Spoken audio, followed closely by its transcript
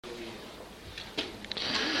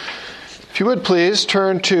you would please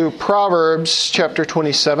turn to Proverbs chapter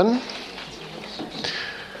 27.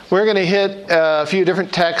 We're going to hit a few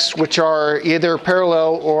different texts which are either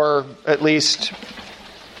parallel or at least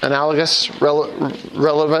analogous,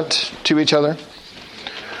 relevant to each other.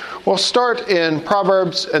 We'll start in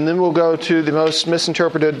Proverbs and then we'll go to the most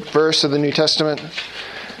misinterpreted verse of the New Testament,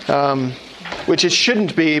 which it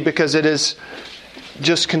shouldn't be because it is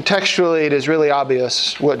just contextually, it is really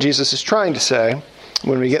obvious what Jesus is trying to say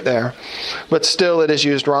when we get there. But still, it is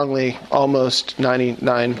used wrongly almost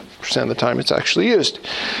 99% of the time it's actually used.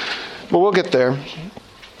 But we'll get there.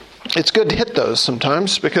 It's good to hit those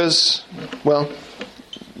sometimes because, well,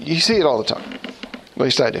 you see it all the time. At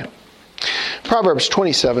least I do. Proverbs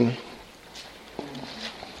 27.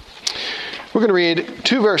 We're going to read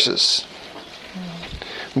two verses.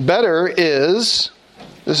 Better is,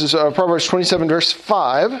 this is Proverbs 27 verse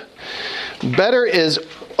 5. Better is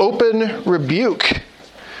open rebuke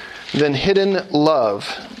than hidden love.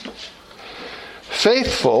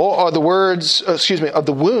 Faithful are the words, of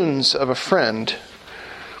the wounds of a friend.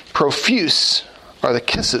 Profuse are the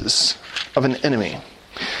kisses of an enemy.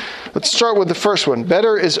 Let's start with the first one.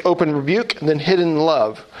 Better is open rebuke than hidden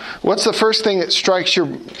love. What's the first thing that strikes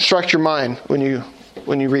your mind when you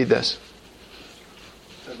read this?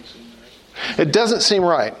 It doesn't seem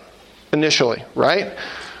right initially, right?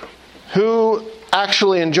 Who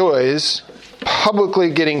actually enjoys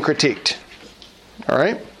publicly getting critiqued? All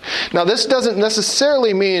right? Now, this doesn't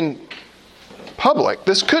necessarily mean public.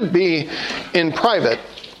 This could be in private,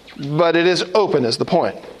 but it is open is the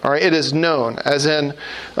point. All right? It is known, as in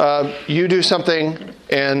you do something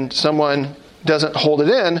and someone doesn't hold it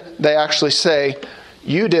in, they actually say,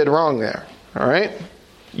 you did wrong there. All right?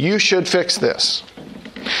 You should fix this.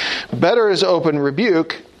 Better is open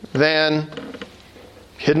rebuke than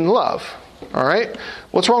hidden love. All right?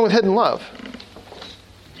 What's wrong with hidden love?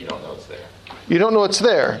 You don't know it's there. You don't know it's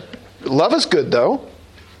there. Love is good, though.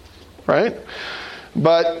 Right?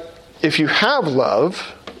 But if you have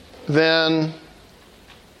love, then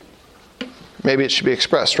maybe it should be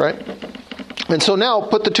expressed, right? And so now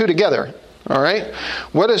put the two together. All right?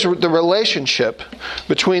 What is the relationship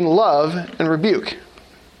between love and rebuke?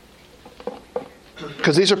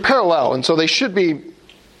 Because these are parallel, and so they should be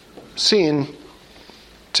seen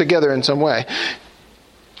together in some way.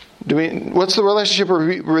 What's the relationship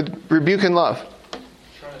with rebuke and love?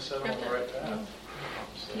 Trying to set them on the right path.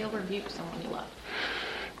 You'll rebuke someone you love.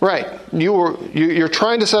 Right. You're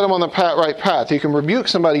trying to set them on the right path. You can rebuke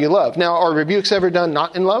somebody you love. Now, are rebukes ever done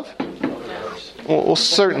not in love? Well,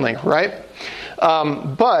 certainly, right?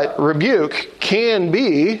 But rebuke can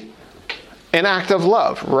be an act of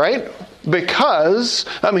love, right? Because,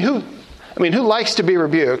 who likes to be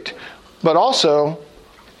rebuked? But also,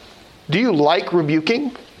 do you like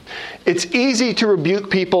rebuking? It's easy to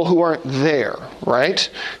rebuke people who aren't there, right?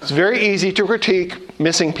 It's very easy to critique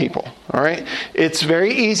missing people, all right? It's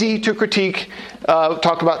very easy to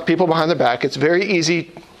talk about people behind their back. It's very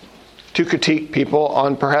easy to critique people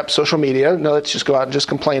on perhaps social media. No, let's just go out and just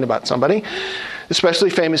complain about somebody,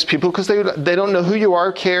 especially famous people, because they don't know who you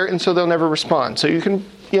are, care, and so they'll never respond. So you can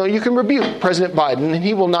rebuke President Biden and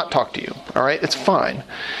he will not talk to you, all right? It's fine.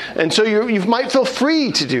 And so you might feel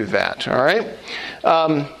free to do that, all right?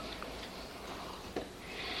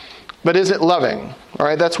 But is it loving? All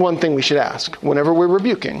right, that's one thing we should ask whenever we're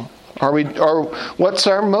rebuking. What's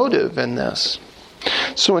our motive in this?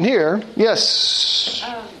 So in here, yes.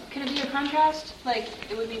 Can it be a contrast? Like,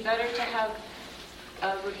 it would be better to have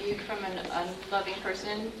a rebuke from an unloving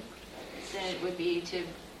person than it would be to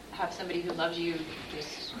have somebody who loves you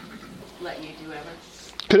just let you do whatever.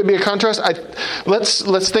 Could it be a contrast?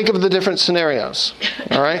 Let's think of the different scenarios.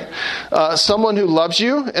 All right, someone who loves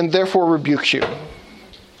you and therefore rebukes you.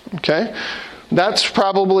 Okay, that's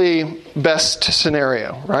probably best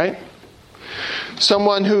scenario, right?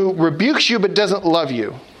 Someone who rebukes you but doesn't love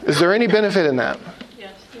you. Is there any benefit in that?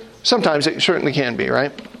 Yes. Sometimes it certainly can be,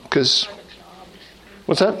 right? Because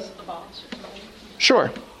what's that?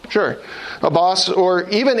 Sure. A boss, or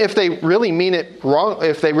even if they really mean it wrong,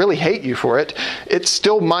 if they really hate you for it, it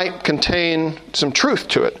still might contain some truth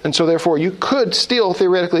to it. And so therefore you could still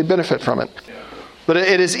theoretically benefit from it. But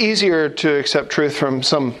it is easier to accept truth from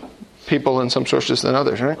some people and some sources than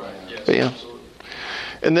others, right? Yes, but yeah. Absolutely.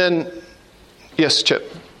 And then, yes,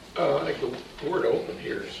 Chip. I think the word open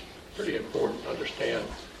here is pretty important to understand,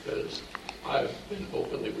 because I've been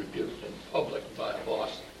openly rebuked in public by a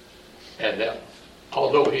boss. And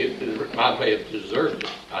although I may have deserved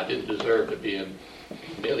it, I didn't deserve to be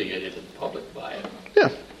humiliated in public by it. Yeah.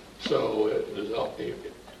 So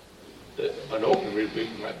an open rebuke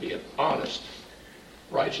might be an honest,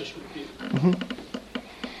 righteous rebuke. Mm-hmm.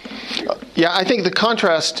 Yeah, I think the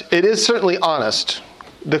contrast, it is certainly honest.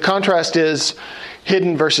 The contrast is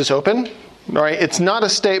hidden versus open. All right? It's not a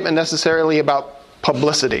statement necessarily about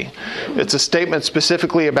publicity. It's a statement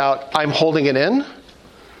specifically about I'm holding it in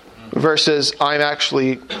versus I'm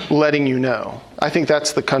actually letting you know. I think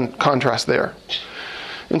that's the contrast there.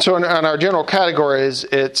 And so in our general categories,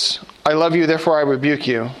 it's I love you, therefore I rebuke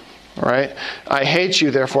you. All right? I hate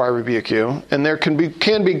you, therefore I rebuke you. And there can be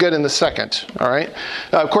good in the second. All right?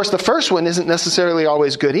 Of course, the first one isn't necessarily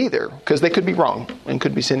always good either, because they could be wrong and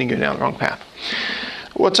could be sending you down the wrong path.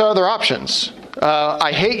 What's our other options?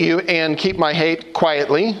 I hate you and keep my hate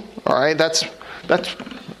quietly. All right? That's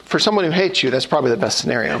for someone who hates you, that's probably the best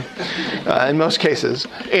scenario in most cases.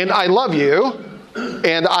 And I love you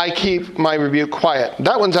and I keep my rebuke quiet.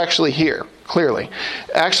 That one's actually here, clearly.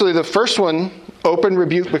 Actually, the first one, open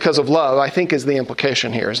rebuke because of love, I think is the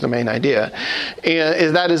implication here, is the main idea.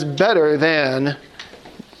 And that is better than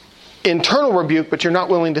internal rebuke, but you're not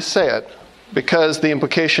willing to say it because the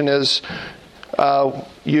implication is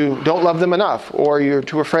you don't love them enough, or you're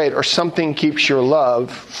too afraid, or something keeps your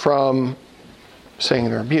love from saying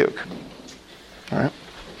the rebuke. All right?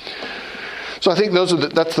 So I think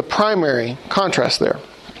that's the primary contrast there.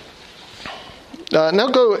 Now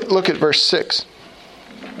go look at verse 6.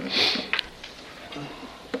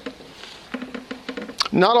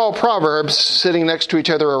 Not all proverbs sitting next to each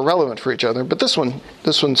other are relevant for each other, but this one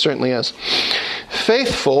certainly is.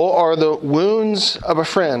 Faithful are the wounds of a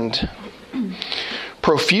friend.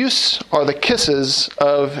 Profuse are the kisses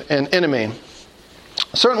of an enemy.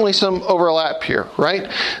 Certainly some overlap here,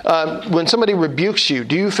 right? When somebody rebukes you,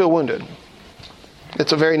 do you feel wounded?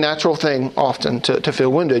 It's a very natural thing often to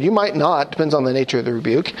feel wounded. You might not, depends on the nature of the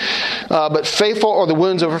rebuke. But faithful are the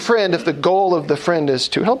wounds of a friend if the goal of the friend is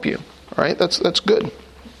to help you. Right? That's good.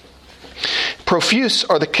 Profuse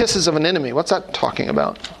are the kisses of an enemy. What's that talking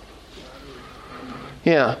about?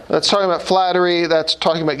 Yeah, that's talking about flattery. That's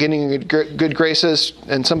talking about getting good graces.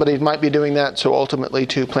 And somebody might be doing that so ultimately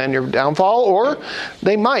to plan your downfall. Or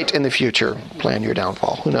they might in the future plan your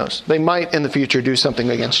downfall. Who knows? They might in the future do something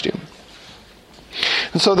against you.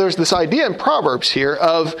 And so there's this idea in Proverbs here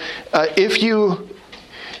of if you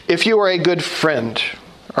are a good friend,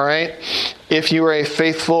 all right, if you are a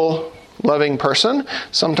faithful, loving person,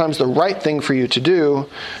 sometimes the right thing for you to do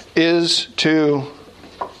is to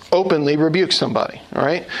openly rebuke somebody, all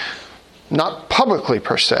right? Not publicly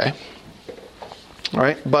per se, all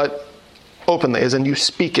right, but openly, as in you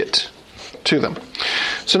speak it to them.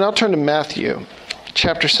 So now turn to Matthew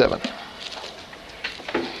chapter 7.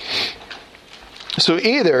 So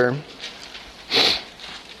either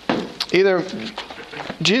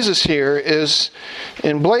Jesus here is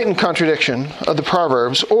in blatant contradiction of the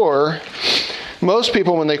Proverbs, or most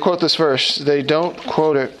people, when they quote this verse, they don't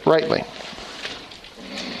quote it rightly.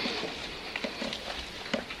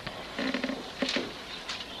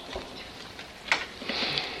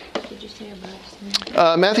 Did you say a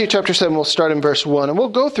verse? Matthew chapter 7, we'll start in verse 1, and we'll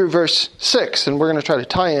go through verse 6, and we're going to try to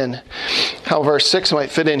tie in how verse 6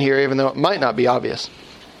 might fit in here, even though it might not be obvious.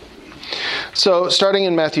 So, starting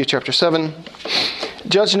in Matthew chapter 7,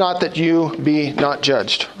 judge not that you be not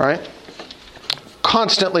judged, all right?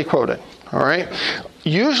 Constantly quoted, all right?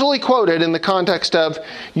 Usually quoted in the context of,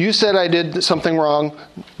 you said I did something wrong.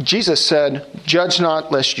 Jesus said, judge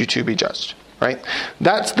not lest you too be judged, right?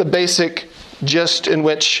 That's the basic gist in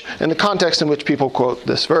the context in which people quote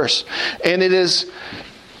this verse. And it is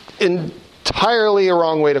entirely a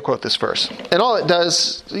wrong way to quote this verse. And all it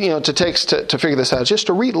does, to figure this out is just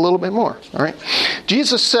to read a little bit more. All right.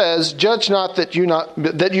 Jesus says, "Judge not that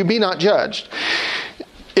you be not judged."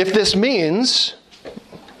 If this means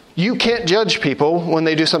you can't judge people when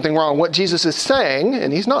they do something wrong, what Jesus is saying,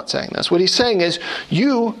 and he's not saying this, what he's saying is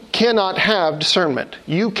you cannot have discernment.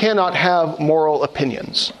 You cannot have moral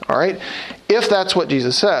opinions. All right. If that's what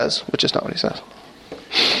Jesus says, which is not what he says.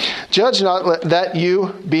 Judge not that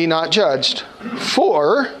you be not judged,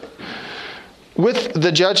 for with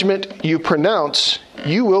the judgment you pronounce,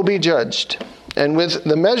 you will be judged. And with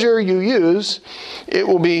the measure you use, it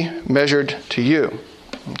will be measured to you.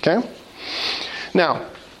 Okay? Now,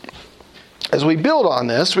 as we build on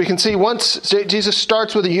this, we can see once Jesus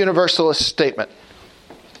starts with a universalist statement.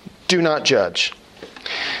 Do not judge.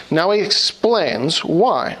 Now he explains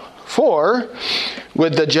why. For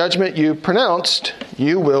with the judgment you pronounced,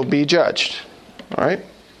 you will be judged. All right?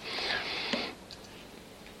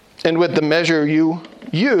 And with the measure you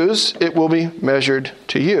use, it will be measured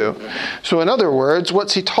to you. So in other words,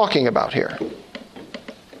 what's he talking about here?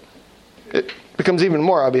 It becomes even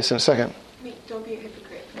more obvious in a second. Don't be a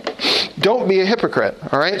hypocrite. Don't be a hypocrite.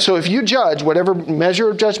 All right? So if you judge, whatever measure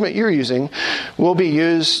of judgment you're using will be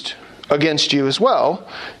used against you as well.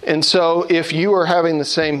 And so if you are having the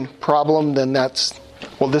same problem, then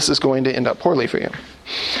this is going to end up poorly for you.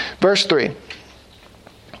 Verse 3.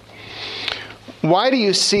 Why do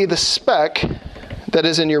you see the speck that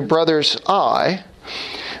is in your brother's eye,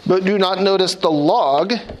 but do not notice the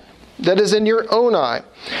log that is in your own eye?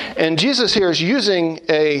 And Jesus here is using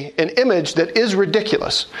an image that is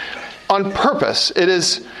ridiculous on purpose. It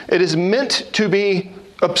is meant to be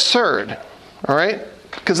absurd, all right?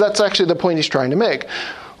 Because that's actually the point he's trying to make.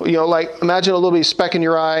 Like imagine a little bit of speck in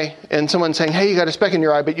your eye and someone saying, hey, you got a speck in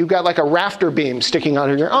your eye, but you've got like a rafter beam sticking out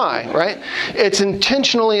of your eye, right? It's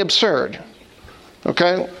intentionally absurd,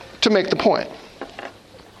 okay, to make the point.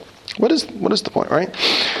 What is the point, right?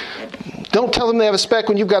 Don't tell them they have a speck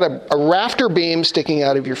when you've got a rafter beam sticking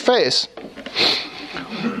out of your face.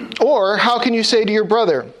 Or how can you say to your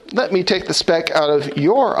brother, let me take the speck out of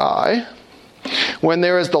your eye, when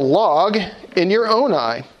there is the log in your own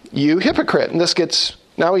eye? You hypocrite. And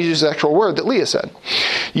now he uses the actual word that Leah said.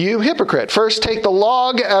 You hypocrite. First take the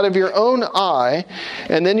log out of your own eye,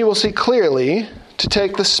 and then you will see clearly to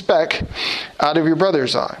take the speck out of your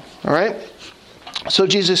brother's eye. All right? So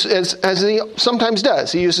Jesus, as he sometimes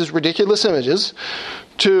does, he uses ridiculous images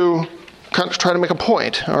to kind of try to make a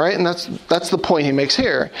point. All right? And that's the point he makes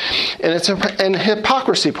here. And it's an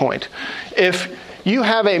hypocrisy point. If you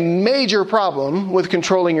have a major problem with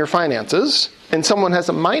controlling your finances, and someone has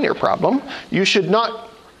a minor problem, you should not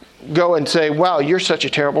go and say, wow, you're such a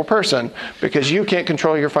terrible person because you can't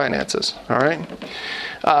control your finances. All right?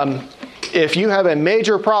 If you have a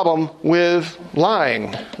major problem with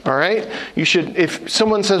lying, all right, you should, if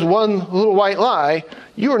someone says one little white lie,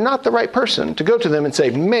 you are not the right person to go to them and say,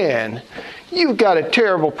 man, you've got a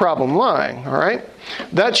terrible problem lying, all right?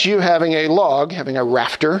 That's you having a log, having a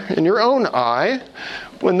rafter in your own eye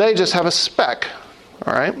when they just have a speck,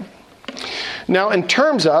 all right? Now, in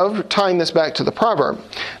terms of tying this back to the proverb,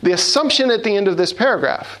 the assumption at the end of this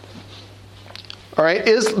paragraph, all right,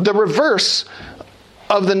 is the reverse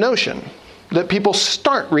of the notion that people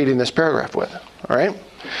start reading this paragraph with, all right?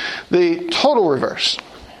 The total reverse.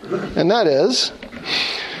 And that is,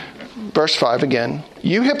 verse 5 again,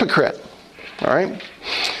 you hypocrite, all right?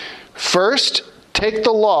 First, take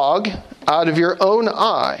the log out of your own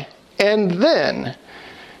eye, and then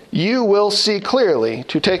you will see clearly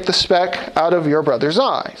to take the speck out of your brother's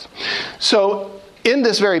eyes. So, in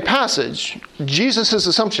this very passage, Jesus'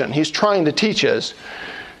 assumption, he's trying to teach us,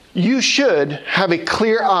 you should have a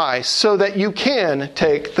clear eye so that you can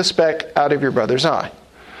take the speck out of your brother's eye.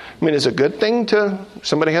 I mean, is it a good thing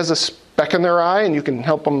somebody has a speck in their eye and you can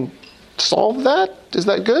help them solve that? Is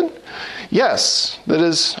that good? Yes, that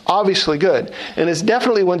is obviously good. And it's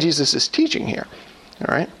definitely what Jesus is teaching here.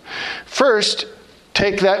 All right? First,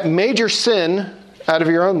 take that major sin out of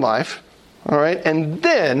your own life. All right? And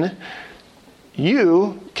then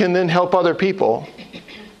you can then help other people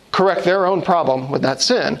correct their own problem with that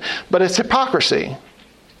sin. But it's hypocrisy.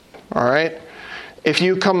 All right? If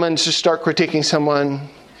you come and just start critiquing someone,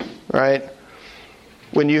 right,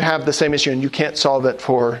 when you have the same issue and you can't solve it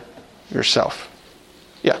for yourself.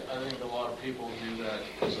 Yeah. I think a lot of people do that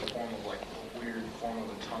as a form of a weird form of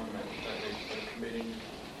atonement that they're committing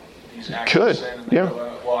these acts of sin. And they go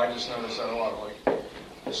out. Well, I just noticed that a lot of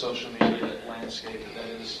the social media landscape that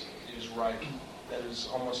is ripe. That is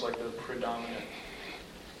almost like the predominant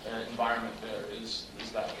environment there is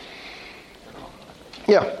that.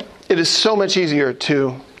 Yeah, it is so much easier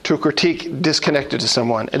to critique disconnected to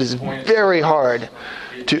someone. It is very hard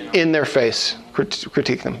to, in their face,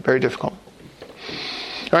 critique them. Very difficult.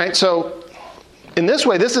 All right, so in this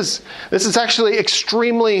way, this is actually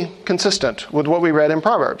extremely consistent with what we read in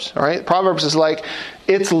Proverbs. All right, Proverbs is like,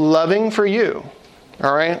 it's loving for you,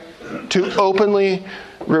 all right, to openly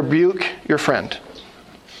rebuke your friend.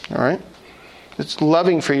 All right, it's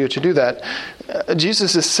loving for you to do that.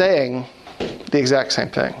 Jesus is saying the exact same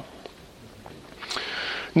thing.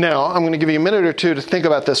 Now, I'm going to give you a minute or two to think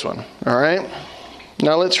about this one, all right?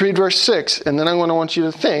 Now let's read verse 6, and then I'm going to want you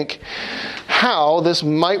to think how this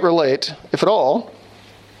might relate, if at all,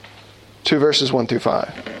 to verses 1 through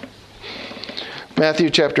 5. Matthew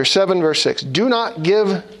chapter 7, verse 6. Do not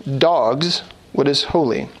give dogs what is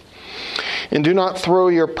holy, and do not throw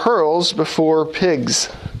your pearls before pigs,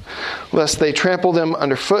 lest they trample them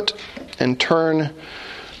underfoot and turn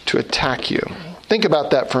to attack you. Think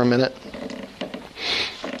about that for a minute.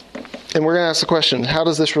 And we're going to ask the question, how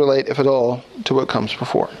does this relate, if at all, to what comes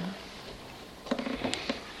before?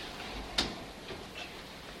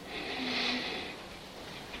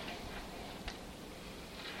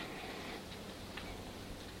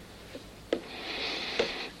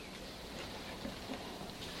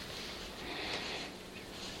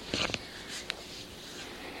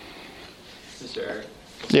 Sarah,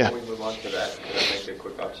 Yeah. before we move on to that, could I make a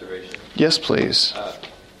quick observation? Yes, please.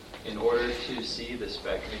 In order to see the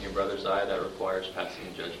speck in your brother's eye, that requires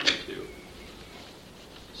passing judgment too.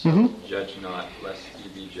 So judge not, lest you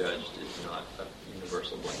be judged is not a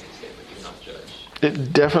universal blanket statement. Do not judge.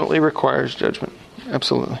 It definitely requires judgment.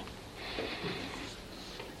 Absolutely.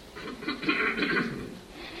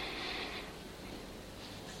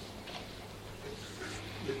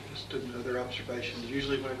 Just another observation.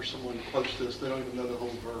 Usually whenever someone quotes this, they don't even know the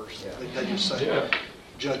whole verse. They just say,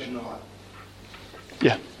 judge not.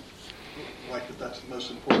 Yeah. Like that's the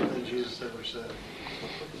most important thing Jesus ever said. The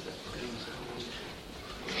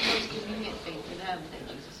most convenient thing for them that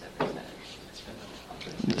Jesus ever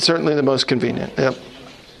said. Certainly the most convenient. Yep.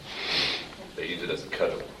 They use it as a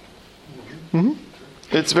cutover.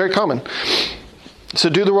 It's very common. So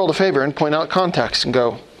do the world a favor and point out context and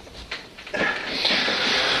go.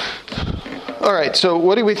 All right, so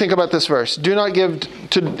what do we think about this verse? Do not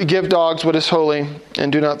give dogs what is holy,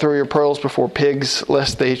 and do not throw your pearls before pigs,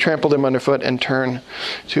 lest they trample them underfoot and turn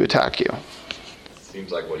to attack you.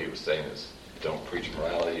 Seems like what he was saying is, don't preach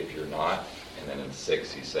morality if you're not. And then in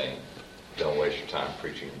 6, he's saying, don't waste your time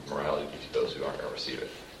preaching morality to those who aren't going to receive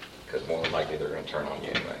it. Because more than likely they're going to turn on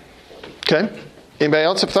you anyway. Okay. Anybody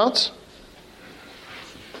else have thoughts?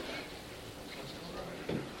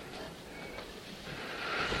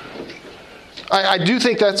 I do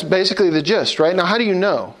think that's basically the gist, right? Now, how do you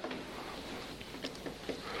know?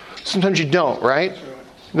 Sometimes you don't, right?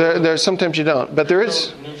 There's sometimes you don't, but there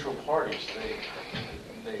is. Those neutral parties,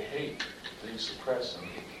 they hate, they suppress them.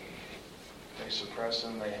 They suppress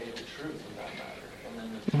them, they hate the truth in that matter. And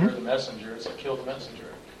then if you're the messenger, it's a kill the messenger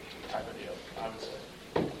type of deal, I would say.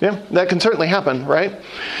 Yeah, that can certainly happen, right?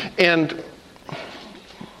 And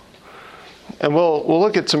we'll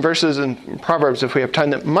look at some verses in Proverbs if we have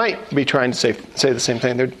time that might be trying to say the same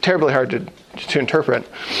thing. They're terribly hard to interpret.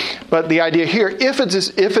 But the idea here, if it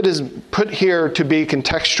is put here to be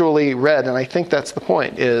contextually read, and I think that's the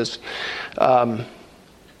point, is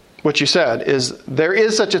what you said, is there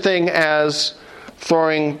is such a thing as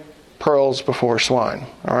throwing pearls before swine.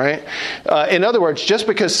 All right? In other words, just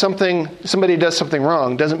because somebody does something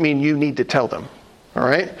wrong doesn't mean you need to tell them. All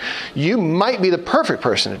right? You might be the perfect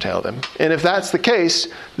person to tell them. And if that's the case,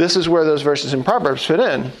 this is where those verses in Proverbs fit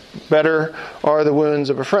in. Better are the wounds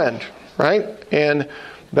of a friend, right? And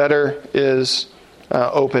better is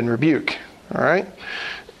open rebuke. All right?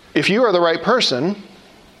 If you are the right person,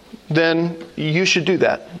 then you should do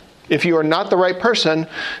that. If you are not the right person,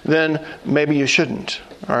 then maybe you shouldn't.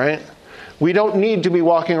 All right? We don't need to be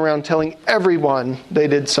walking around telling everyone they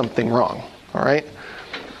did something wrong. All right?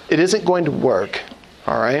 It isn't going to work.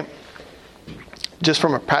 All right? Just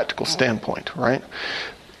from a practical standpoint, right?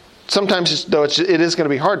 Sometimes, though, it is going to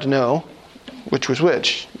be hard to know which was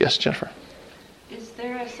which. Yes, Jennifer? Is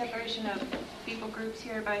there a separation of people groups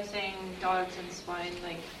here by saying dogs and swine?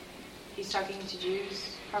 Like, he's talking to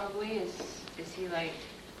Jews, probably? Is he, like,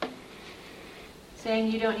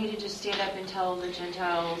 saying you don't need to just stand up and tell the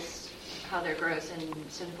Gentiles how they're gross and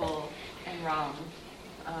sinful and wrong?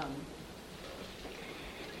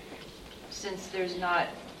 Since there's not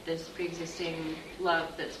this pre-existing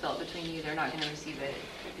love that's felt between you, they're not going to receive it.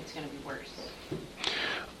 It's going to be worse.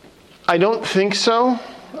 I don't think so,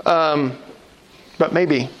 but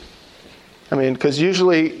maybe. I mean, because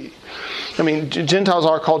usually, Gentiles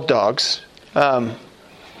are called dogs. I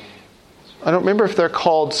don't remember if they're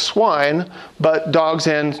called swine, but dogs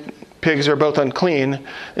and pigs are both unclean,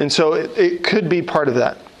 and so it could be part of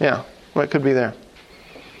that. Yeah, well, it could be there.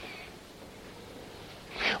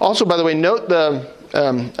 Also, by the way, note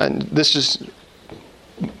and this is,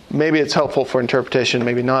 maybe it's helpful for interpretation,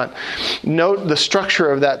 maybe not. Note the structure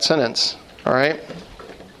of that sentence, all right?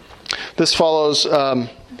 This follows,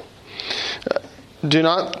 do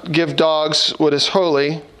not give dogs what is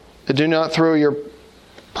holy, do not throw your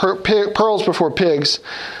pearls before pigs,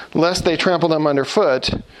 lest they trample them underfoot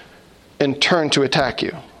and turn to attack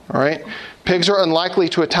you, all right? Pigs are unlikely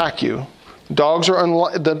to attack you. Dogs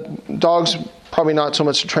probably not so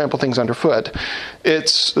much to trample things underfoot.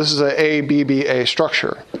 This is a A-B-B-A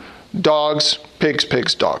structure. Dogs, pigs,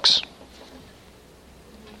 pigs, dogs.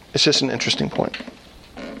 It's just an interesting point.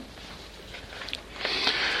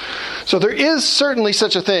 So there is certainly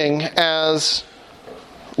such a thing as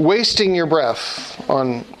wasting your breath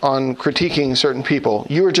on critiquing certain people.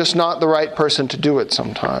 You are just not the right person to do it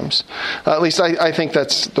sometimes. At least I think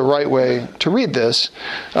that's the right way to read this.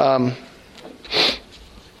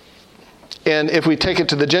 And if we take it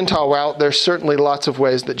to the Gentile route, there's certainly lots of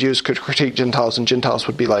ways that Jews could critique Gentiles, and Gentiles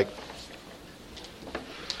would be like,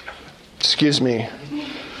 excuse me,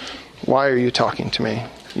 why are you talking to me?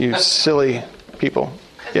 You silly people.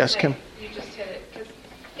 Yes, Kim? You just hit it, because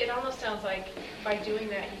it almost sounds like by doing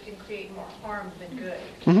that, you can create more harm than good.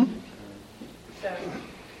 Mm-hmm. So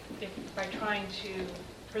by trying to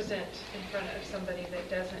present in front of somebody that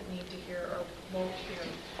doesn't need to hear or won't hear,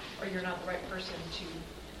 or you're not the right person to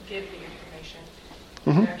give the information,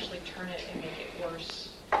 you actually turn it and make it worse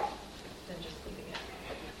than just leaving it.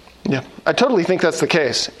 Yeah, I totally think that's the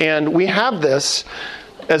case. And we have this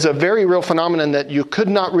as a very real phenomenon that you could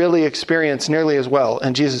not really experience nearly as well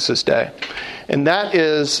in Jesus' day. And that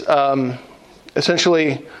is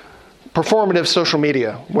essentially performative social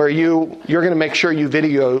media, where you're going to make sure you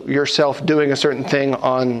video yourself doing a certain thing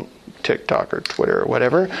on TikTok or Twitter or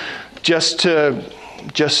whatever, just to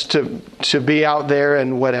be out there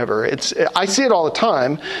and whatever. I see it all the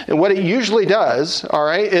time, and what it usually does, all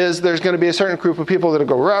right, is there's going to be a certain group of people that'll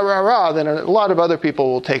go rah rah rah. Then a lot of other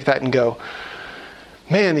people will take that and go,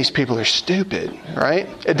 man, these people are stupid, right?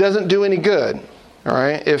 It doesn't do any good, all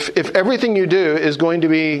right? If everything you do is going to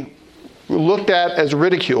be looked at as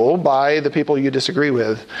ridicule by the people you disagree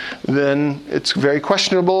with, then it's very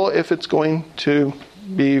questionable if it's going to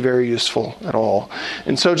be very useful at all.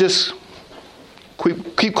 And so just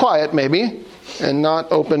keep quiet, maybe, and not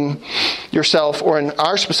open yourself, or in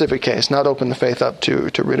our specific case, not open the faith up to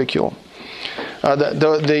ridicule.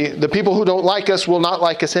 The people who don't like us will not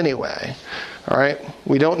like us anyway. All right?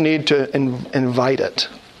 We don't need to invite it.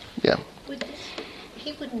 Yeah.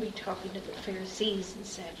 He wouldn't be talking to the Pharisees and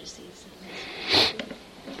Sadducees.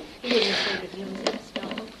 He wouldn't refer to them as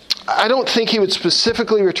dogs. I don't think he would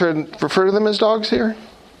specifically refer to them as dogs here,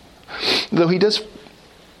 though he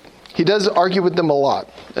does argue with them a lot.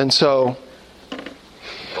 And so,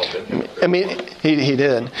 I mean, he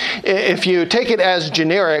did. If you take it as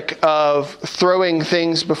generic of throwing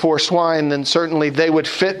things before swine, then certainly they would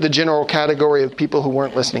fit the general category of people who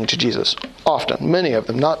weren't listening to Jesus. Often. Many of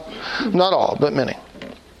them. Not all, but many.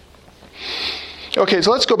 Okay,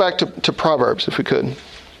 so let's go back to Proverbs, if we could. In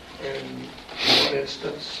one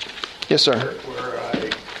instance, yes, sir. where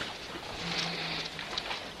I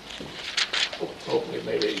hopefully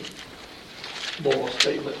made a moral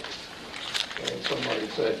statement, and somebody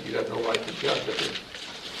said, you have no right to judge it.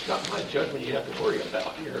 It's not my judgment you have to worry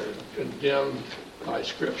about. You're condemned by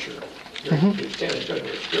Scripture. You stand in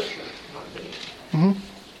judgment of Scripture, not me. Mm-hmm.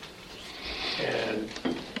 And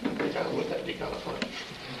they kind of looked at me kind of funny.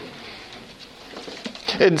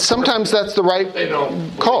 And sometimes that's the right they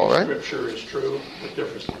don't call, right? Scripture is true. The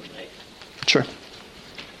difference they make. Sure.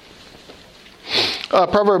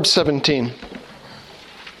 Proverbs 17.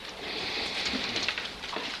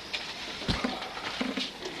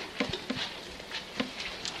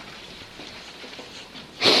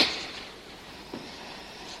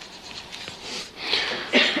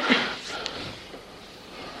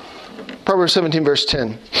 Proverbs 17, verse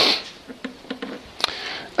 10.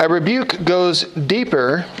 A rebuke goes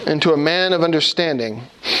deeper into a man of understanding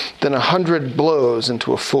than 100 blows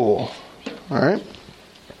into a fool. All right?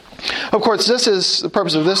 Of course, the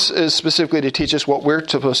purpose of this is specifically to teach us what we're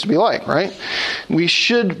supposed to be like, right? We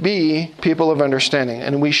should be people of understanding,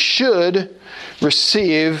 and we should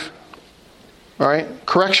receive, all right,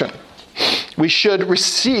 correction. We should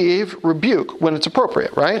receive rebuke when it's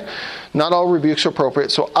appropriate, right? Not all rebukes are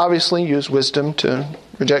appropriate, so obviously use wisdom to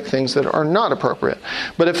reject things that are not appropriate.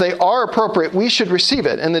 But if they are appropriate, we should receive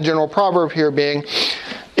it. And the general proverb here being,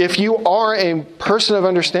 if you are a person of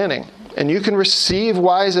understanding and you can receive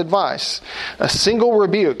wise advice, a single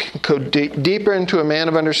rebuke can go deeper into a man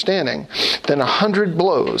of understanding than 100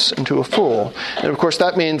 blows into a fool. And of course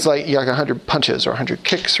that means like 100 punches or 100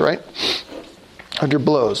 kicks, right? 100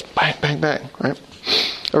 blows, bang, bang, bang, right?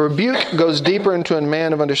 A rebuke goes deeper into a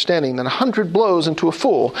man of understanding than 100 blows into a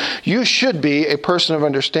fool. You should be a person of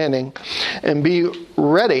understanding and be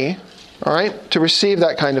ready, all right, to receive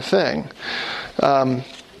that kind of thing.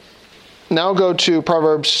 Now go to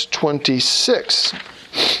Proverbs 26.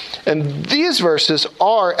 And these verses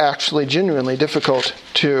are actually genuinely difficult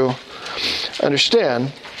to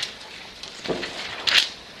understand.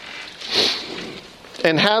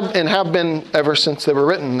 And have been ever since they were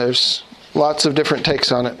written. There's lots of different takes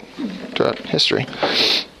on it throughout history.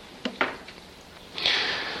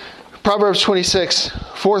 Proverbs 26,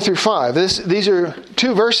 4 through 5. These are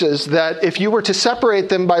two verses that if you were to separate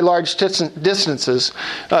them by large distances,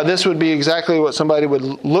 this would be exactly what somebody would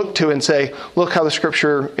look to and say, look how the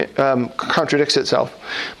Scripture contradicts itself.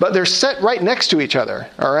 But they're set right next to each other,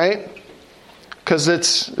 all right? Because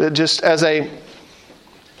it's just as I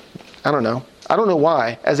don't know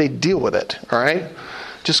why, as a deal with it, all right?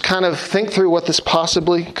 Just kind of think through what this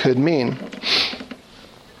possibly could mean.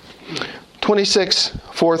 26,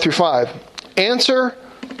 4 through 5. Answer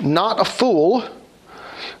not a fool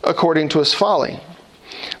according to his folly,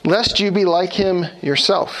 lest you be like him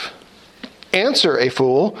yourself. Answer a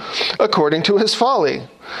fool according to his folly,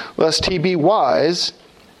 lest he be wise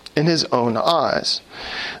in his own eyes.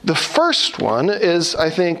 The first one is, I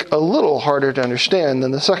think, a little harder to understand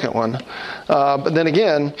than the second one. But then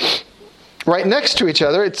again, right next to each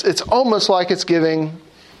other, it's almost like it's giving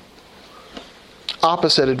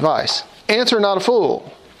opposite advice. Answer not a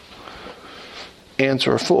fool.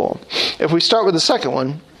 Answer a fool. If we start with the second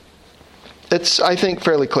one, it's, I think,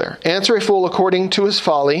 fairly clear. Answer a fool according to his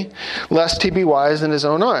folly, lest he be wise in his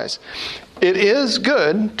own eyes. It is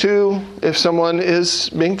good to, if someone is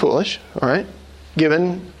being foolish, all right,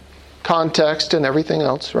 given context and everything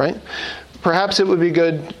else, right? Perhaps it would be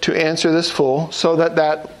good to answer this fool so that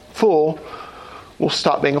that fool will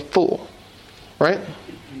stop being a fool, right?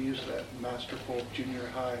 You use that masterful junior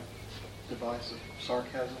high device of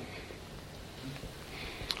sarcasm.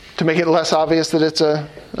 To make it less obvious that it's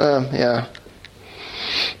yeah.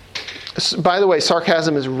 By the way,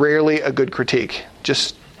 sarcasm is rarely a good critique.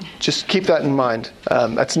 Just keep that in mind.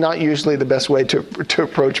 That's not usually the best way to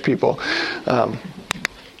approach people.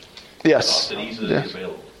 Yes. Often easily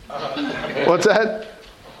available. What's that?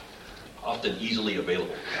 Often easily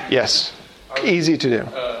available. Yes. Easy to do.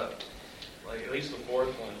 Like at least the fourth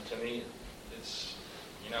one, to me, it's,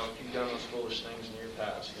 if you've done those foolish things in your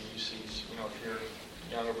past, and you see, if you're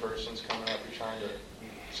a younger person's coming up, you're trying to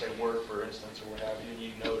say work, for instance, or what have you, and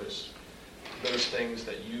you notice those things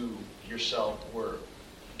that you yourself were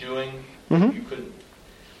doing,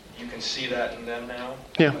 you can see that in them now.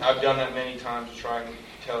 Yeah. I've done that many times, trying to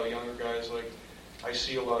tell younger guys, like, I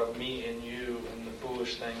see a lot of me in you and the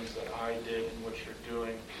foolish things that I did and what you're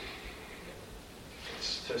doing.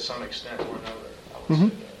 It's to some extent or another, I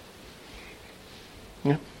would say that.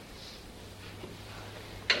 Yeah.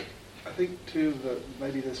 I think, too, that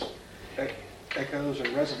maybe this echoes or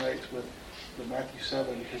resonates with the Matthew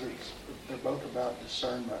 7, because they're both about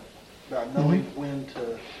discernment, about knowing when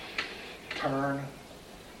to turn,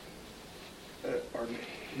 or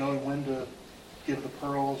knowing when to give the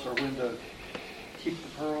pearls or when to keep the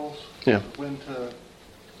pearls, when to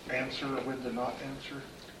answer or when to not answer.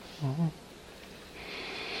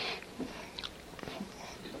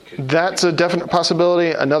 That's a definite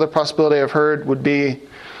possibility. Another possibility I've heard would be,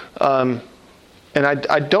 and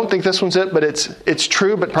I don't think this one's it, but it's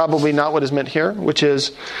true, but probably not what is meant here, which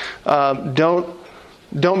is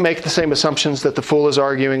don't make the same assumptions that the fool is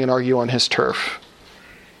arguing and argue on his turf.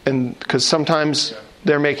 And because sometimes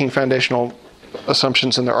they're making foundational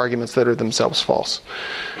assumptions in their arguments that are themselves false,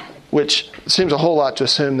 which seems a whole lot to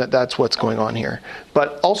assume that that's what's going on here,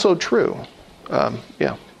 but also true.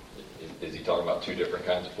 Yeah. Is he talking about two different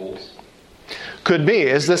kinds of fools? Could be.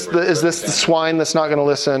 Is this the swine that's not going to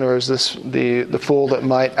listen, or is this the fool that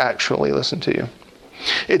might actually listen to you?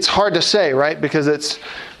 It's hard to say, right? Because it's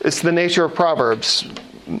the nature of Proverbs.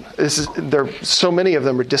 So many of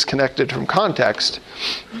them are disconnected from context.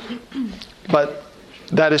 But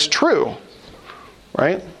that is true,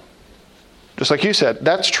 right? Just like you said,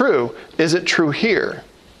 that's true. Is it true here?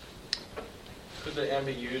 Could the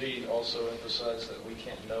ambiguity also emphasize that we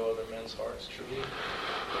can't know other men's hearts truly?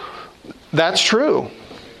 That's true.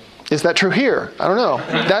 Is that true here? I don't know.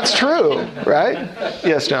 That's true, right?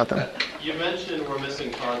 Yes, Jonathan. You mentioned we're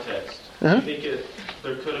missing context. Do you think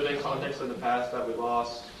there could have been context in the past that we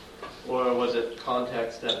lost? Or was it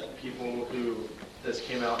context that people who this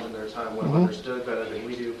came out in their time would have understood better than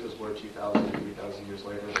we do because we're 2,000 or 3,000 years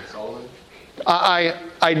later than Solomon?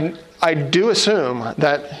 I do assume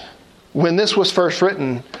that when this was first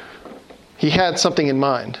written, he had something in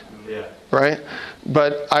mind. Yeah. Right?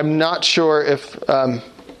 But I'm not sure if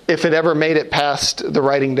it ever made it past the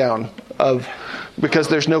writing down of, because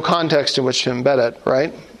there's no context in which to embed it,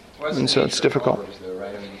 right? Well, and so it's difficult. Proverbs, though,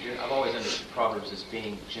 right? I mean, I've always understood Proverbs as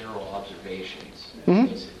being general observations,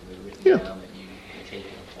 basically written down that you can take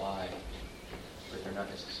and apply, but they're not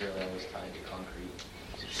necessarily always tied to concrete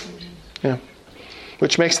situations. Yeah.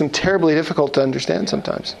 Which makes them terribly difficult to understand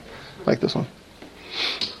sometimes, like this one.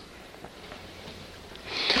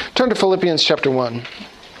 Turn to Philippians chapter 1.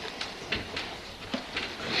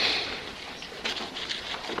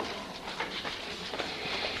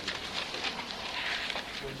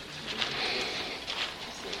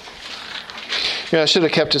 Yeah, I should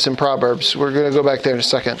have kept us in Proverbs. We're going to go back there in a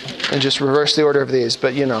second and just reverse the order of these.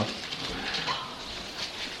 But,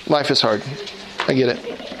 life is hard. I get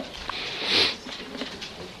it.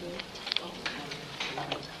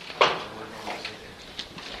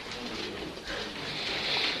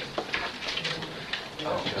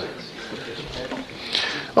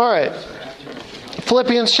 All right.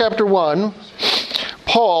 Philippians chapter 1.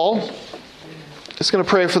 Paul is going to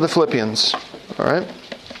pray for the Philippians. All right?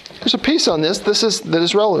 There's a piece on this that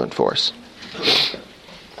is relevant for us.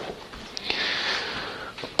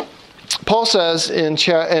 Paul says in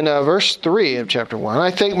verse 3 of chapter 1,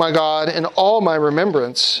 I thank my God in all my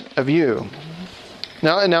remembrance of you.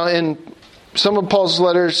 Now in some of Paul's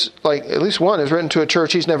letters, like at least one is written to a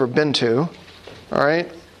church he's never been to. All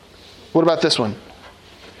right? What about this one?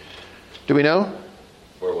 Do we know?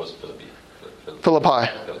 Where was Philippi? Philippi.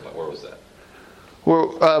 Where was that?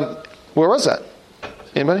 Where was that?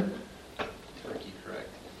 Anybody? Turkey, correct?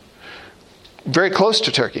 Very close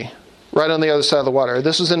to Turkey. Right on the other side of the water.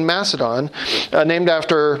 This was in Macedon, named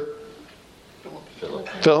after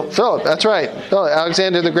Philip. That's right.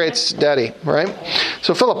 Alexander the Great's daddy, right?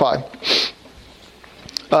 So Philippi.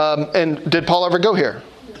 And did Paul ever go here?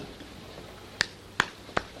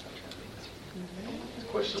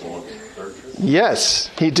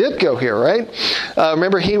 Yes, he did go here, right?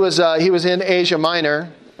 Remember, he was in Asia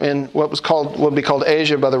Minor, in what would be called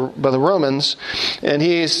Asia by the Romans, and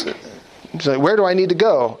he's like, where do I need to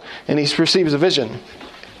go? And he receives a vision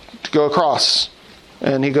to go across.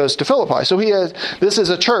 And he goes to Philippi. So this is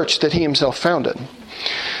a church that he himself founded.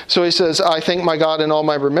 So he says, I thank my God in all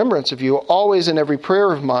my remembrance of you, always in every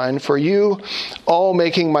prayer of mine, for you all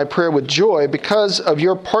making my prayer with joy because of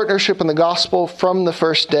your partnership in the gospel from the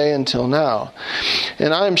first day until now.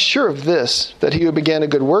 And I am sure of this, that he who began a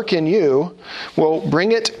good work in you will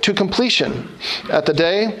bring it to completion at the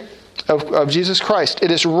day of Jesus Christ. It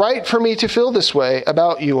is right for me to feel this way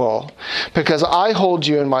about you all, because I hold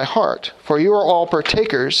you in my heart, for you are all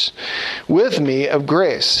partakers with me of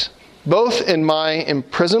grace, both in my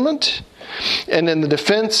imprisonment and in the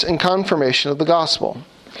defense and confirmation of the gospel.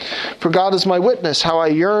 For God is my witness, how I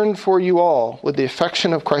yearn for you all with the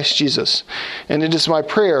affection of Christ Jesus. And it is my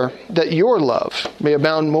prayer that your love may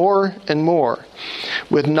abound more and more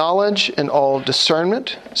with knowledge and all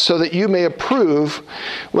discernment, so that you may approve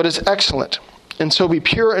what is excellent, and so be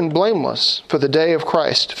pure and blameless for the day of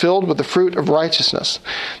Christ, filled with the fruit of righteousness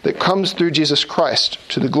that comes through Jesus Christ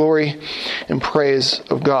to the glory and praise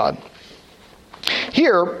of God.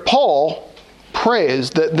 Here, Paul prays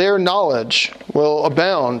that their knowledge will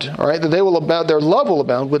abound, all right? That they will abound, their love will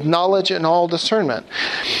abound with knowledge and all discernment.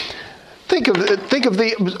 Think of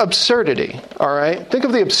the absurdity, all right? Think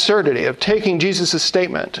of the absurdity of taking Jesus'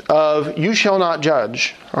 statement of "you shall not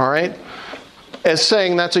judge," all right, as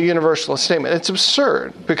saying that's a universalist statement. It's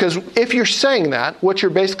absurd, because if you're saying that, what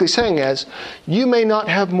you're basically saying is you may not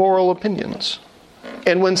have moral opinions.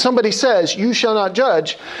 And when somebody says, you shall not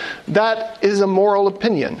judge, that is a moral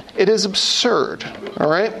opinion. It is absurd, all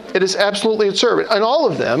right? It is absolutely absurd. And all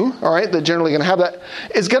of them, all right, they're generally going to have that,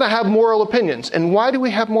 is going to have moral opinions. And why do we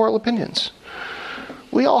have moral opinions?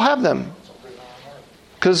 We all have them.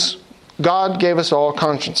 Because God gave us all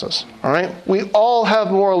consciences, all right? We all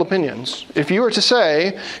have moral opinions. If you were to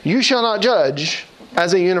say, you shall not judge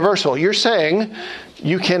as a universal, you're saying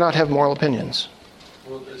you cannot have moral opinions.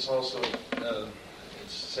 Well, it's also...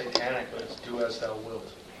 satanic, but it's do as thou wilt.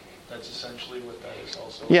 That's essentially what that is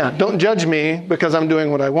also. Yeah, don't judge me because I'm doing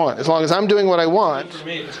what I want. As long as I'm doing what I want. It's good for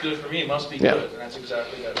me. If it's good for me, it must be good. And that's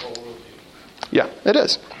exactly that whole worldview. Yeah, it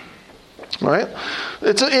is. All right?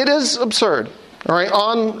 It is absurd. All right?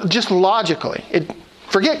 On just logically.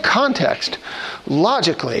 Forget context.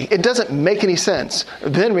 Logically, it doesn't make any sense.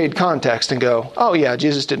 Then read context and go, oh yeah,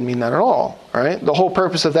 Jesus didn't mean that at all. All right? The whole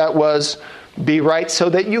purpose of that was be right so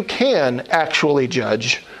that you can actually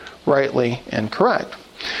judge rightly and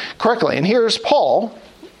correctly. And here's Paul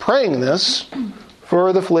praying this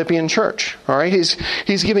for the Philippian church. All right,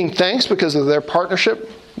 he's giving thanks because of their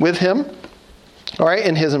partnership with him. All right,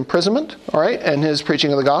 in his imprisonment. All right, and his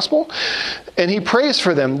preaching of the gospel, and he prays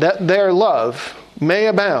for them that their love may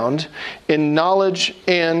abound in knowledge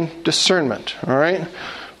and discernment. All right.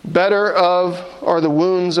 Better are the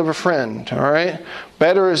wounds of a friend, all right?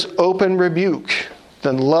 Better is open rebuke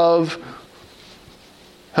than love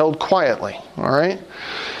held quietly, all right?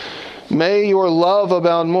 May your love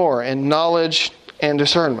abound more in knowledge and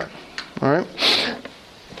discernment, all right?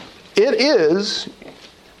 It is,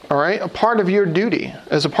 all right, a part of your duty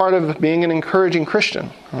as a part of being an encouraging Christian,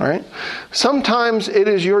 all right? Sometimes it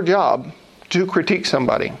is your job to critique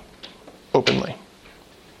somebody openly.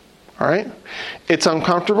 All right? It's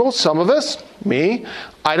uncomfortable. Some of us, me,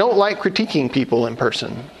 I don't like critiquing people in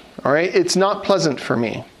person. All right? It's not pleasant for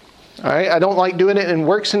me. All right? I don't like doing it in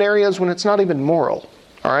work scenarios when it's not even moral.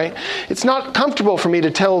 All right? It's not comfortable for me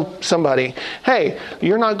to tell somebody, hey,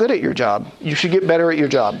 you're not good at your job. You should get better at your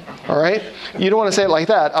job. All right? You don't want to say it like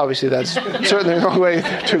that. Obviously, that's certainly the wrong way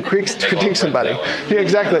to critique somebody. Yeah,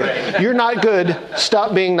 exactly. You're not good.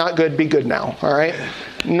 Stop being not good. Be good now. All right?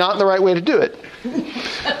 Not the right way to do it.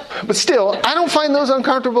 But still, I don't find those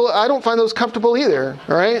uncomfortable. I don't find those comfortable either.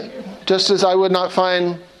 All right? Just as I would not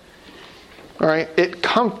find, all right, it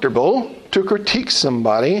comfortable to critique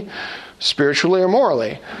somebody spiritually or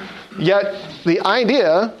morally. Yet the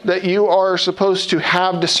idea that you are supposed to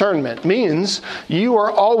have discernment means you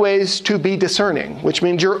are always to be discerning, which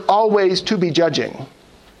means you're always to be judging.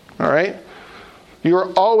 All right?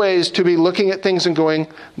 You're always to be looking at things and going,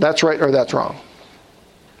 that's right or that's wrong.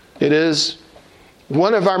 It is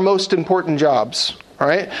one of our most important jobs, all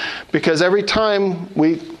right? Because every time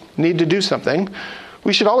we need to do something,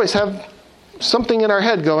 we should always have something in our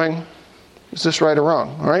head going, is this right or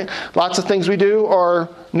wrong? All right. Lots of things we do are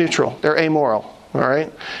neutral. They're amoral. All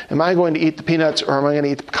right. Am I going to eat the peanuts or am I going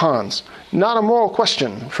to eat the pecans? Not a moral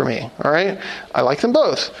question for me. All right. I like them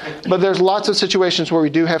both. But there's lots of situations where we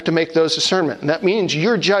do have to make those discernment. And that means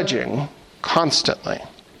you're judging constantly.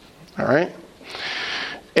 All right.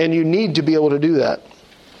 And you need to be able to do that.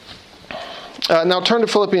 Now turn to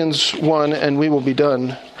Philippians 1 and we will be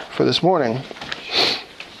done for this morning.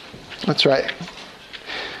 That's right.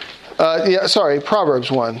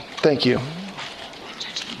 Proverbs 1. Thank you.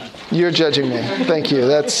 You're judging me. Thank you.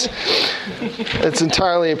 That's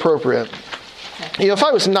entirely appropriate. You know, if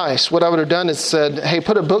I was nice, what I would have done is said, hey,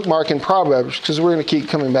 put a bookmark in Proverbs because we're going to keep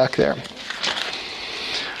coming back there.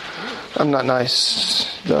 I'm not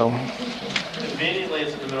nice, though. Conveniently,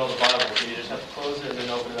 it's in the middle of the Bible, so you just have to close it and then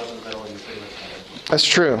open it up in the middle and you see what's there. That's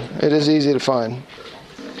true. It is easy to find.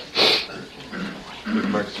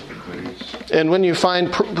 And when you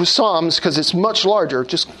find Psalms, because it's much larger,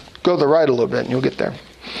 just go to the right a little bit and you'll get there.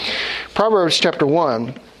 Proverbs chapter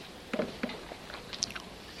 1.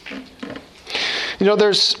 You know,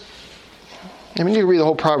 I mean, you read the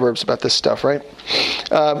whole Proverbs about this stuff, right?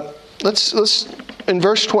 Let's in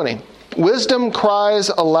verse 20. Wisdom cries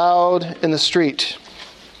aloud in the street.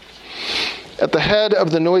 At the head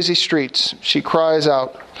of the noisy streets, she cries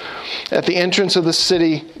out. At the entrance of the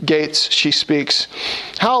city gates, she speaks.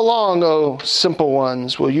 How long, O simple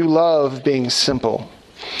ones, will you love being simple?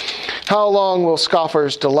 How long will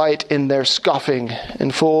scoffers delight in their scoffing,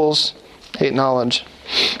 and fools hate knowledge?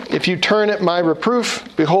 If you turn at my reproof,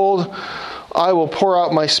 behold, I will pour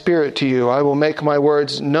out my spirit to you. I will make my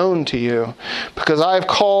words known to you. Because I have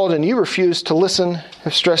called and you refused to listen,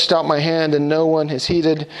 have stretched out my hand and no one has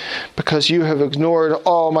heeded. Because you have ignored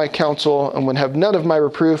all my counsel and would have none of my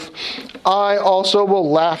reproof, I also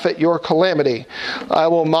will laugh at your calamity. I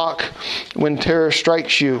will mock when terror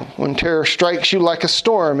strikes you. When terror strikes you like a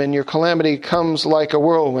storm and your calamity comes like a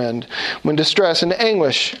whirlwind. When distress and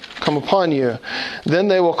anguish come upon you, then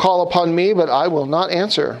they will call upon me, but I will not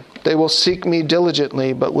answer. They will seek me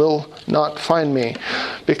diligently, but will not find me,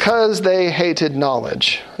 because they hated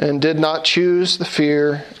knowledge and did not choose the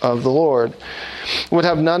fear of the Lord, would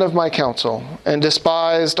have none of my counsel, and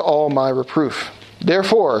despised all my reproof.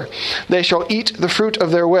 Therefore, they shall eat the fruit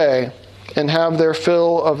of their way, and have their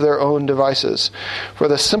fill of their own devices. For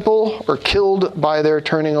the simple are killed by their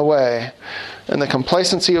turning away, and the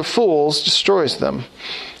complacency of fools destroys them.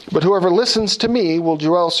 But whoever listens to me will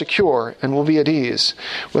dwell secure and will be at ease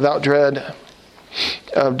without dread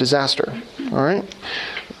of disaster. All right?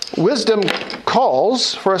 Wisdom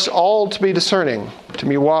calls for us all to be discerning, to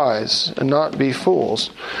be wise, and not be fools.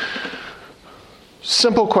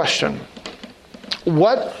 Simple question.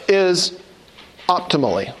 What is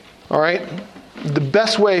optimally, all right, the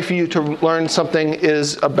best way for you to learn something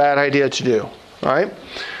is a bad idea to do? All right?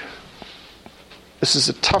 This is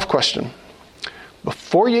a tough question.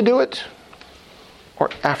 Before you do it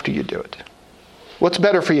or after you do it? What's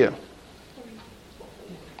better for you?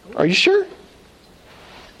 Are you sure?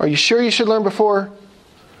 Are you sure you should learn before?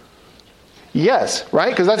 Yes,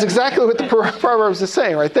 right? Because that's exactly what the Proverbs is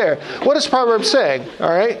saying right there. What is Proverbs saying?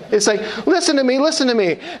 All right? It's like, listen to me, listen to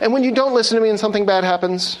me. And when you don't listen to me and something bad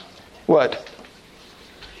happens, what?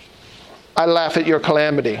 I laugh at your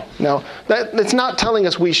calamity. Now, it's not telling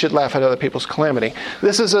us we should laugh at other people's calamity.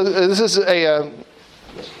 This is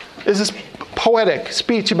poetic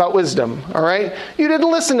speech about wisdom, all right? You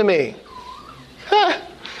didn't listen to me.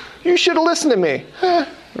 You should have listened to me,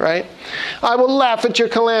 right? I will laugh at your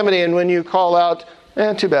calamity, and when you call out,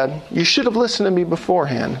 too bad. You should have listened to me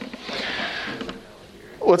beforehand.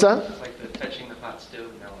 What's that? It's like the touching the hot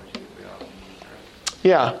stove analogy we often use,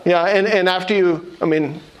 right? Yeah, and after you,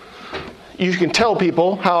 you can tell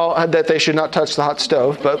people that they should not touch the hot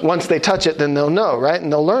stove, but once they touch it, then they'll know, right?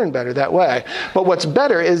 And they'll learn better that way. But what's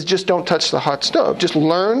better is just don't touch the hot stove. Just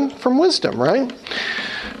learn from wisdom, right?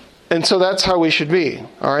 And so that's how we should be,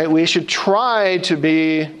 all right? We should try to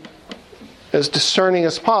be as discerning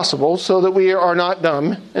as possible so that we are not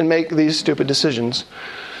dumb and make these stupid decisions,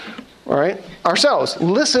 all right? Ourselves.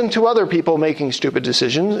 Listen to other people making stupid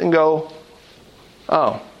decisions and go,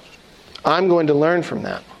 oh, I'm going to learn from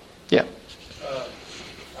that. Yeah.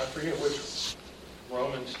 I forget which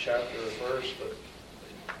Romans chapter or verse, but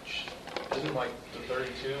isn't like the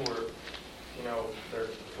 32 where, they're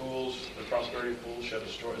fools, the prosperity of fools shall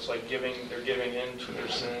destroy. It's like they're giving in to their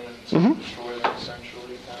sin and destroy them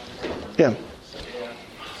essentially. Yeah. So, yeah,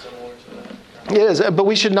 similar to that. It is, but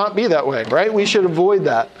we should not be that way, right? We should avoid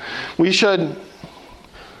that. We should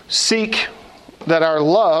seek that our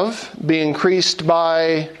love be increased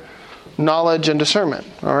by knowledge and discernment,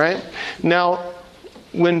 all right? Now,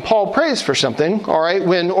 when Paul prays for something, all right,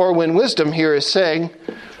 when wisdom here is saying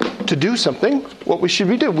to do something, what we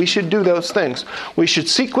should do? We should do those things. We should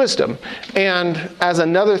seek wisdom. And as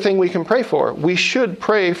another thing we can pray for, we should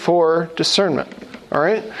pray for discernment, all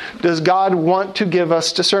right? Does God want to give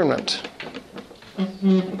us discernment?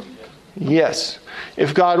 Yes.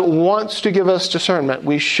 If God wants to give us discernment,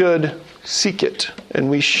 we should seek it and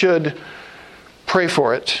we should pray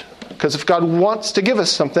for it. Because if God wants to give us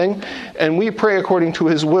something and we pray according to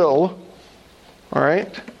His will, all right,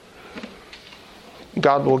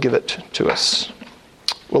 God will give it to us.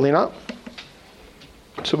 Will He not?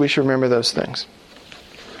 So we should remember those things.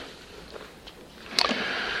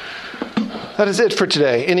 That is it for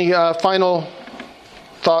today. Any final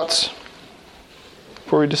thoughts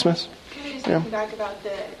before we dismiss? Can I just come back about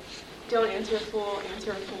the don't answer a fool,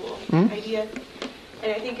 answer a fool idea?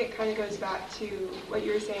 And I think it kind of goes back to what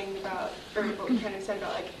you were saying about, or what we kind of said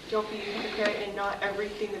about, like, don't be a hypocrite and not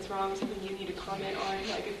everything that's wrong is something you need to comment on.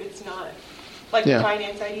 Like, if it's not, like the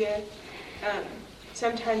finance idea,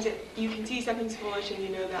 sometimes you can see something's foolish and you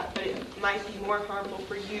know that, but it might be more harmful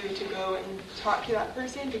for you to go and talk to that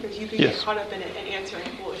person because you could get caught up in it and answer in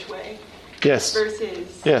a foolish way. Yes.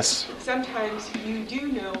 Versus sometimes you do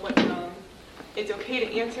know what's wrong. It's okay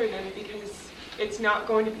to answer them because it's not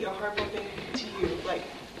going to be a harmful thing to you. Like,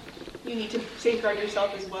 you need to safeguard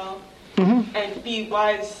yourself as well and be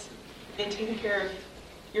wise in taking care of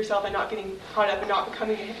yourself and not getting caught up and not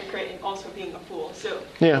becoming a hypocrite and also being a fool. So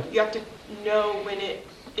you have to know when it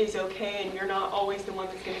is okay and you're not always the one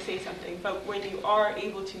that's going to say something. But when you are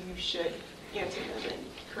able to, you should answer them and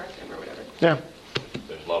correct them or whatever. Yeah.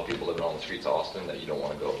 There's a lot of people living on the streets of Austin that you don't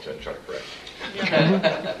want to go up to and try to correct.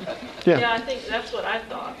 Yeah, I think that's what I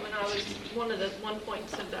thought when I was, one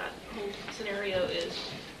points of that whole scenario is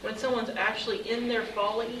when someone's actually in their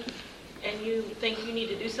folly and you think you need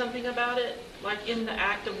to do something about it, like in the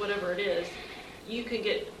act of whatever it is, you can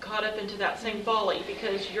get caught up into that same folly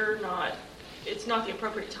because it's not the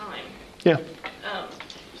appropriate time. Yeah.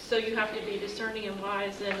 So you have to be discerning and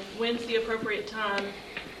wise, and when's the appropriate time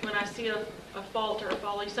when I see a fault or a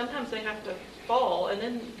folly. Sometimes they have to fall, and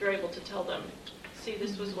then you're able to tell them, see,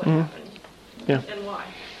 this was what happened and why.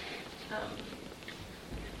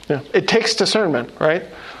 It takes discernment, right?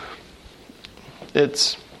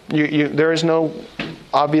 It's there is no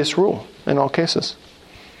obvious rule in all cases.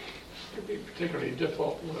 It can be particularly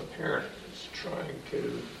difficult when a parent is trying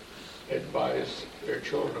to advise their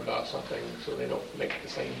children about something so they don't make the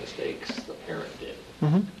same mistakes the parent did.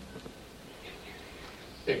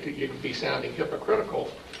 You could be sounding hypocritical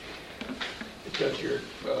because you're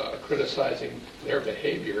criticizing their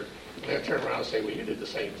behavior, and they turn around and say, well, you did the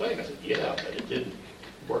same thing. I said, yeah, but it didn't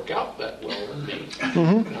work out that well with me.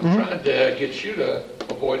 And I'm trying to get you to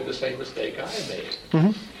avoid the same mistake I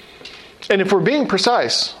made. And if we're being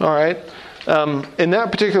precise, all right, in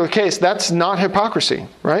that particular case, that's not hypocrisy,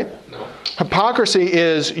 right? No. Hypocrisy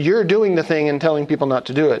is you're doing the thing and telling people not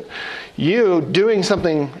to do it. You doing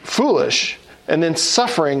something foolish and then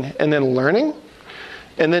suffering and then learning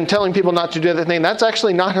and then telling people not to do the thing, that's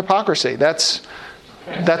actually not hypocrisy. That's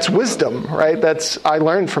wisdom, right? I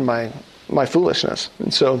learned from my foolishness.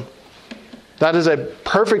 And so that is a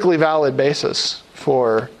perfectly valid basis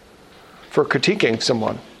for critiquing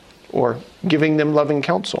someone or giving them loving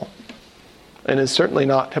counsel. And it's certainly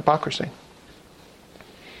not hypocrisy.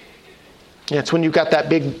 Yeah, it's when you've got that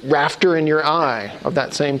big rafter in your eye of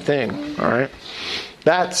that same thing, all right?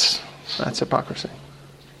 That's hypocrisy.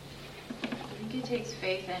 I think it takes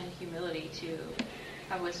faith and humility to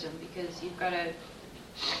have wisdom, because you've got to,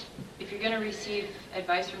 if you're going to receive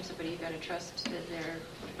advice from somebody, you've got to trust that they're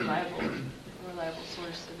a reliable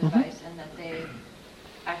source of advice and that they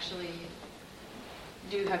actually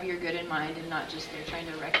do have your good in mind and not just they're trying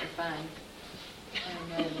to wreck your fun.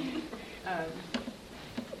 And then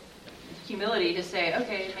humility to say,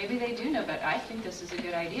 okay, maybe they do know, but I think this is a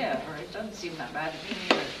good idea, or it doesn't seem that bad to me,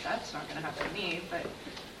 but that's not going to happen to me, but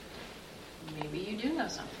maybe you do know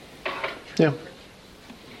something. Yeah.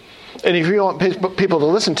 And if you want people to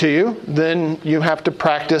listen to you, then you have to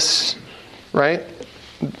practice, right,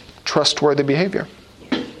 trustworthy behavior.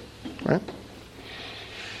 Right?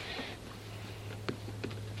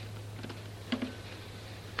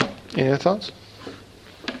 Any other thoughts?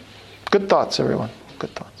 Good thoughts, everyone.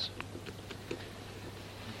 Good thoughts.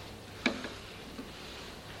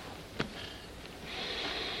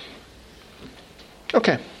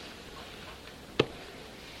 Okay.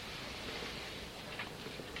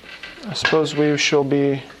 I suppose we shall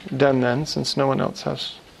be done then, since no one else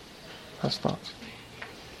has thoughts.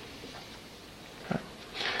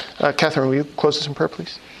 Okay. Catherine, will you close us in prayer,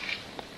 please?